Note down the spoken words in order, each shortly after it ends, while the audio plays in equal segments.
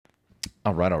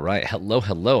All right, all right. Hello,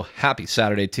 hello. Happy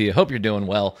Saturday to you. Hope you're doing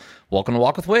well. Welcome to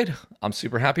Walk with Wade. I'm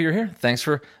super happy you're here. Thanks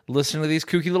for listening to these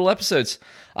kooky little episodes.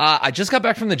 I just got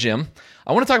back from the gym.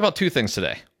 I want to talk about two things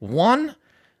today. One,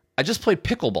 I just played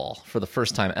pickleball for the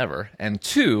first time ever. And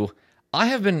two, I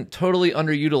have been totally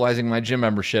underutilizing my gym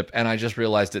membership, and I just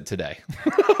realized it today.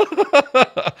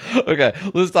 Okay,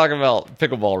 let's talk about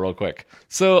pickleball real quick.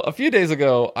 So a few days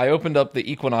ago, I opened up the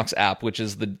Equinox app, which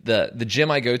is the gym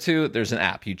I go to. There's an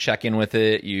app. You check in with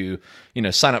it. You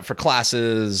sign up for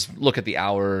classes, look at the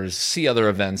hours, see other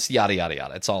events, yada yada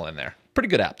yada. It's all in there. Pretty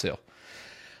good app too.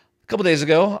 A couple days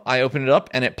ago, I opened it up,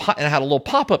 and it had a little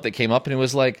pop-up that came up, and it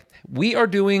was like, we are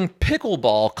doing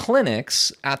pickleball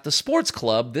clinics at the sports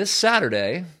club this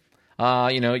Saturday.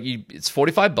 It's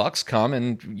 $45. Come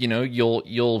and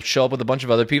you'll show up with a bunch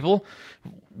of other people.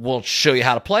 We'll show you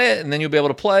how to play it, and then you'll be able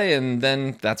to play, and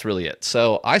then that's really it.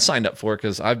 So I signed up for it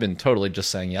because I've been totally just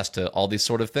saying yes to all these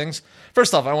sort of things.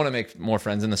 First off, I want to make more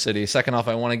friends in the city. Second off,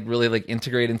 I want to really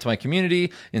integrate into my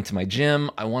community, into my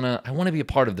gym. I want to be a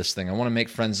part of this thing. I want to make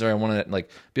friends there. I want to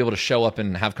be able to show up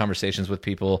and have conversations with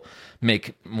people,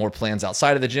 make more plans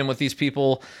outside of the gym with these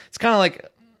people. It's kind of like,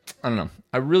 I don't know.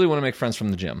 I really want to make friends from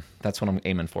the gym. That's what I'm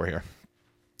aiming for here.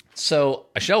 So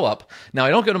I show up. Now, I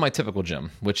don't go to my typical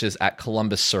gym, which is at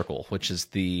Columbus Circle, which is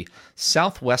the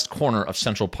southwest corner of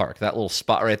Central Park. That little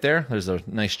spot right there, there's a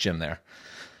nice gym there.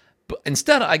 But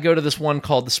instead, I go to this one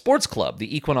called the Sports Club,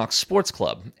 the Equinox Sports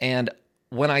Club. And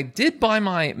when I did buy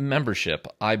my membership,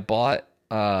 I bought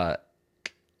the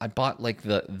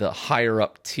higher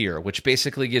up tier, which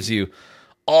basically gives you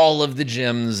all of the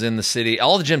gyms in the city,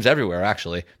 all the gyms everywhere,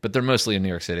 actually, but they're mostly in New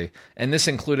York City. And this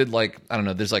included,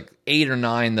 there's 8 or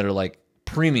 9 that are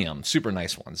premium, super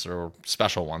nice ones or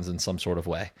special ones in some sort of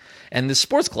way. And the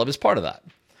sports club is part of that.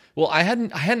 Well, I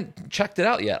hadn't checked it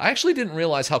out yet. I actually didn't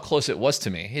realize how close it was to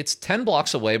me. It's 10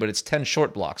 blocks away, but it's 10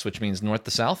 short blocks, which means north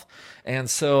to south. And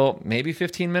so maybe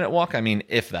 15-minute walk. I mean,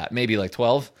 if that, maybe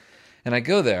 12. And I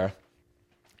go there,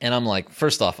 and I'm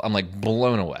first off, I'm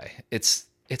blown away. It's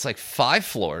 5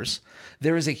 floors.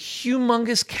 There is a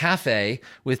humongous cafe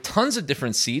with tons of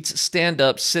different seats, stand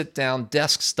up, sit down,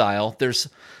 desk style. There's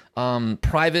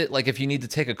private, if you need to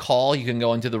take a call, you can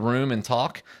go into the room and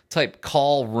talk type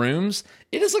call rooms.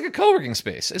 It is like a co-working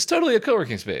space. It's totally a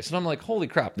co-working space. And I'm like, holy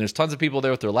crap. And there's tons of people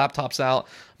there with their laptops out.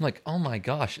 I'm like, oh my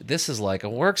gosh, this is like a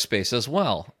workspace as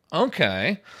well.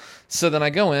 Okay. So then I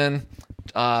go in,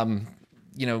 come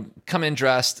in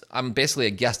dressed. I'm basically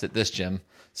a guest at this gym.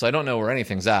 So I don't know where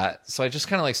anything's at. So I just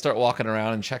kind of start walking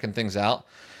around and checking things out.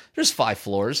 There's 5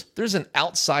 floors. There's an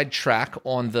outside track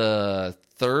on the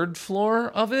 3rd floor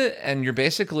of it. And you're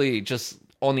basically just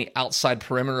on the outside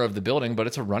perimeter of the building, but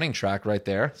it's a running track right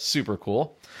there. Super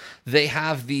cool. They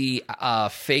have the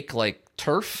fake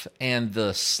turf and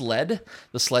the sled.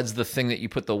 The sled's the thing that you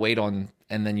put the weight on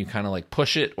and then you kind of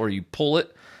push it or you pull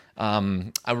it.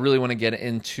 I really want to get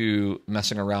into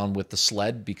messing around with the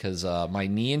sled because my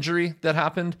knee injury that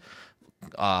happened,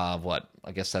 I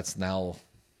guess that's now,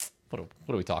 what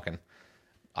are we talking?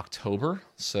 October?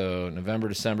 So November,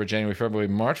 December, January, February,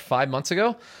 March, 5 months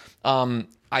ago.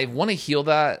 I want to heal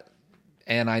that,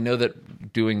 and I know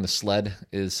that doing the sled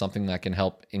is something that can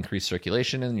help increase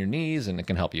circulation in your knees, and it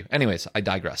can help you. Anyways, I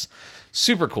digress.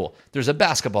 Super cool. There's a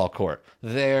basketball court.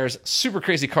 There's super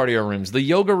crazy cardio rooms. The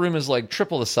yoga room is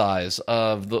triple the size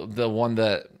of the one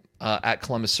that at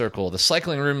Columbus Circle. The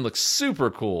cycling room looks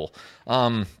super cool.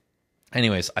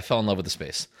 Anyways, I fell in love with the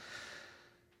space.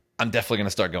 I'm definitely going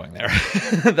to start going there.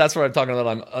 That's where I'm talking about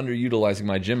I'm underutilizing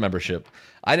my gym membership.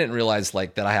 I didn't realize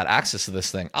that I had access to this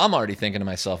thing. I'm already thinking to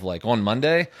myself, on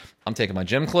Monday, I'm taking my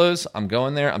gym clothes, I'm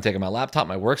going there, I'm taking my laptop,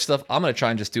 my work stuff. I'm going to try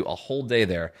and just do a whole day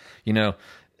there. The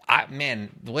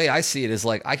way I see it is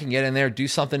I can get in there, do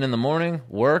something in the morning,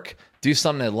 work, do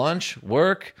something at lunch,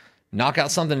 work, knock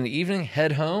out something in the evening,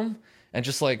 head home, and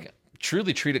just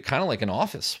truly treat it kind of like an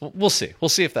office. We'll see. We'll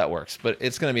see if that works, but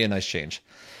it's going to be a nice change.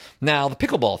 Now, the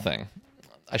pickleball thing.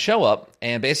 I show up,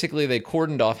 and basically they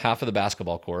cordoned off half of the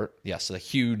basketball court. Yes, a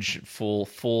huge,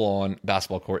 full-on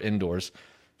basketball court indoors,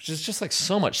 which is just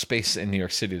so much space in New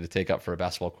York City to take up for a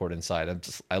basketball court inside.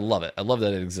 I love it. I love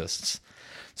that it exists.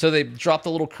 So they dropped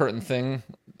a little curtain thing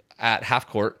at half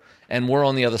court, and we're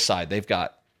on the other side. They've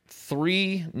got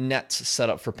 3 nets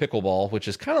set up for pickleball, which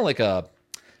is kind of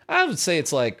I would say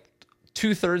it's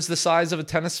 2/3 the size of a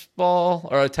tennis ball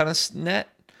or a tennis net.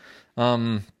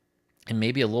 And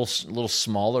maybe a little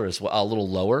smaller as well, a little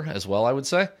lower as well, I would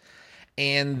say.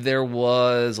 And there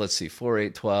was, 4,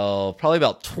 8, 12, probably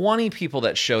about 20 people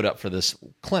that showed up for this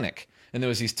clinic. And there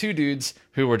was these 2 dudes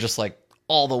who were just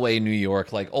all the way New York,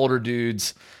 older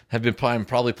dudes, have been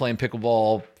probably playing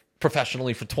pickleball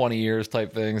professionally for 20 years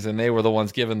type things, and they were the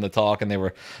ones giving the talk, and they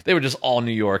were just all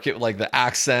New York. It like the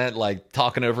accent, like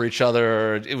talking over each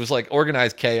other. It was like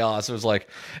organized chaos. It was like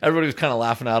everybody was kind of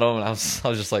laughing at them, and I was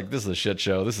just like, this is a shit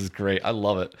show. This is great. I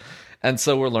love it. And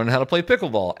so we're learning how to play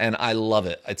pickleball, and I love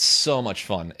it. It's so much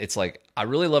fun. It's like I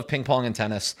really love ping pong and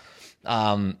tennis.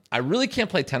 I really can't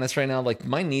play tennis right now. Like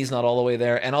my knee's not all the way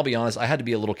there. And I'll be honest, I had to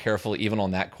be a little careful even on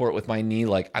that court with my knee.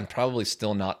 Like I'm probably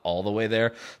still not all the way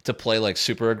there to play like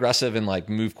super aggressive and like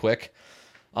move quick.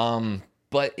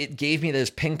 But it gave me those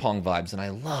ping pong vibes, and I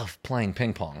love playing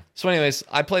ping pong. So anyways,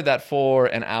 I played that for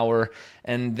an hour,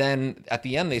 and then at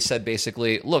the end they said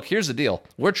basically, look, here's the deal.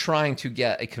 We're trying to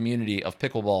get a community of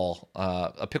pickleball,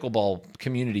 a pickleball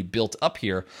community built up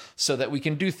here so that we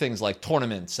can do things like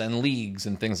tournaments and leagues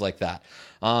and things like that.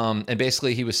 And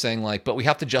basically he was saying like, but we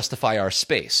have to justify our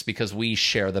space because we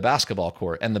share the basketball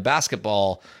court, and the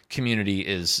basketball community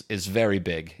is very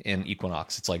big in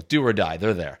Equinox. It's like do or die,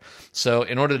 they're there. So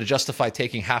in order to justify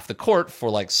taking half the court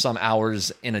for like some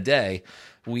hours in a day,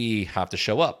 we have to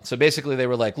show up. So basically they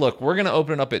were like, look, we're going to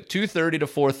open it up at 2:30 to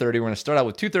 4:30. We're going to start out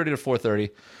with 2:30 to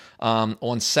 4:30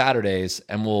 on Saturdays,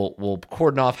 and we'll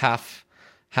cordon off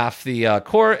half the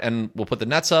court, and we'll put the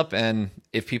nets up, and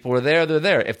if people are there, they're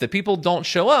there. If the people don't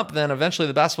show up, then eventually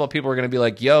the basketball people are going to be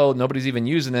like, yo, nobody's even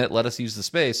using it, let us use the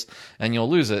space, and you'll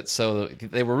lose it. So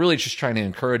they were really just trying to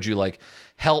encourage you, like,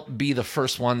 help be the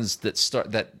first ones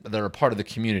that are a part of the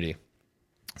community.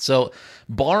 So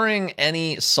barring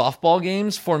any softball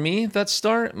games for me that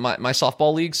start, my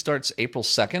softball league starts April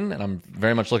 2nd, and I'm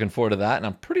very much looking forward to that, and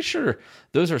I'm pretty sure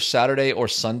those are Saturday or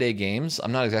Sunday games.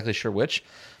 I'm not exactly sure which.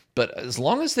 But as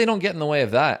long as they don't get in the way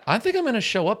of that, I think I'm going to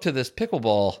show up to this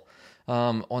pickleball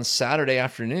on Saturday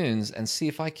afternoons and see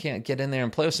if I can't get in there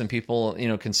and play with some people,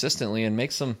 consistently and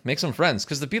make some friends.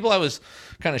 Because the people I was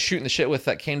kind of shooting the shit with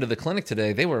that came to the clinic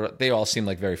today, they all seemed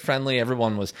like very friendly.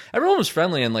 Everyone was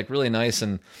friendly and like really nice.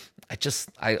 And I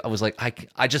was like,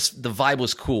 the vibe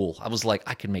was cool. I was like,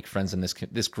 I could make friends in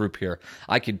this group here.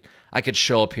 I could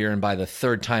show up here, and by the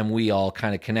third time we all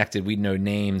kind of connected, we'd know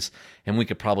names, and we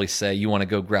could probably say, you want to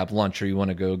go grab lunch or you want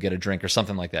to go get a drink or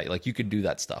something like that. Like you could do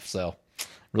that stuff. So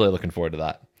really looking forward to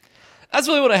that. That's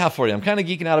really what I have for you. I'm kind of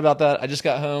geeking out about that. I just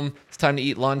got home. It's time to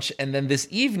eat lunch. And then this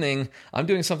evening, I'm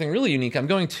doing something really unique. I'm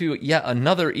going to yet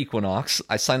another Equinox.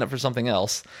 I signed up for something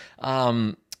else.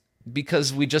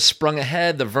 Because we just sprung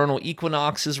ahead. The vernal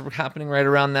equinox is happening right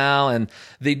around now, and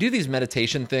they do these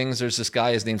meditation things. There's this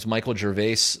guy, his name's Michael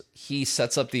Gervais. He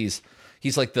sets up these,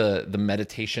 he's like the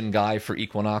meditation guy for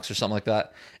Equinox or something like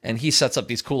that, and he sets up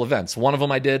these cool events. One of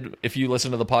them I did, if you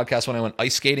listen to the podcast, when I went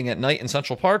ice skating at night in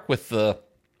Central Park with the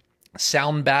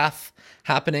sound bath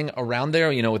happening around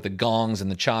there, with the gongs and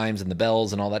the chimes and the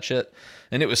bells and all that shit,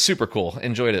 and it was super cool.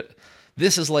 Enjoyed it.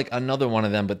 This is like another one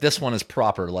of them, but this one is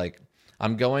proper, like,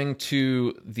 I'm going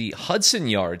to the Hudson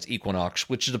Yards Equinox,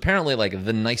 which is apparently like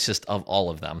the nicest of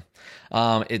all of them.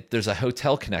 There's a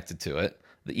hotel connected to it,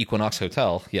 the Equinox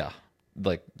Hotel. Yeah,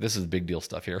 like this is big deal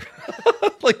stuff here.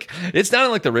 Like it's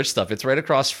not like the rich stuff. It's right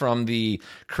across from the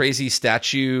crazy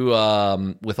statue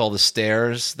with all the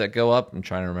stairs that go up. I'm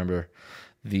trying to remember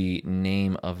the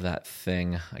name of that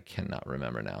thing. I cannot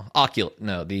remember now. Not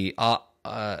the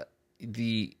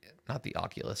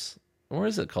Oculus. Or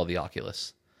is it called the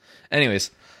Oculus?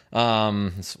 Anyways,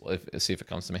 let's see if it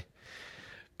comes to me.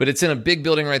 But it's in a big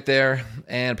building right there,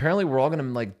 and apparently we're all going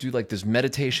to like do like this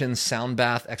meditation sound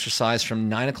bath exercise from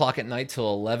 9 o'clock at night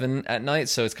till 11 at night.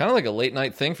 So it's kind of like a late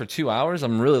night thing for 2 hours.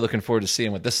 I'm really looking forward to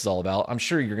seeing what this is all about. I'm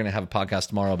sure you're going to have a podcast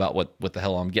tomorrow about what the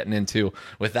hell I'm getting into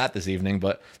with that this evening.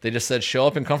 But they just said show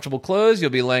up in comfortable clothes.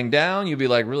 You'll be laying down. You'll be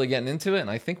like really getting into it. And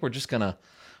I think we're just gonna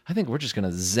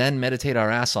Zen meditate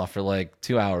our ass off for like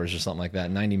 2 hours or something like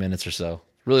that, 90 minutes or so.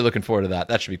 Really looking forward to that.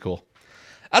 That should be cool.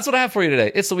 That's what I have for you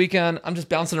today. It's the weekend. I'm just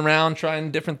bouncing around, trying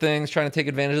different things, trying to take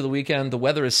advantage of the weekend. The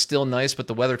weather is still nice, but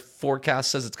the weather forecast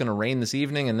says it's going to rain this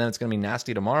evening, and then it's going to be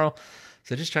nasty tomorrow.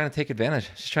 So just trying to take advantage.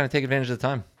 Just trying to take advantage of the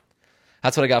time.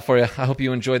 That's what I got for you. I hope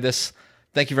you enjoyed this.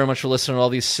 Thank you very much for listening to all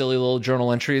these silly little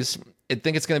journal entries. I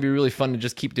think it's going to be really fun to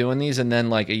just keep doing these, and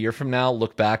then like a year from now,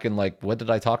 look back and like, what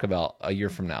did I talk about a year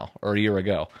from now or a year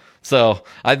ago? So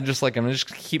I'm going to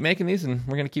just keep making these, and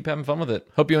we're going to keep having fun with it.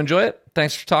 Hope you enjoy it.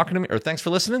 Thanks for talking to me, or thanks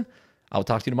for listening. I'll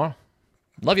talk to you tomorrow.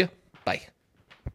 Love you. Bye.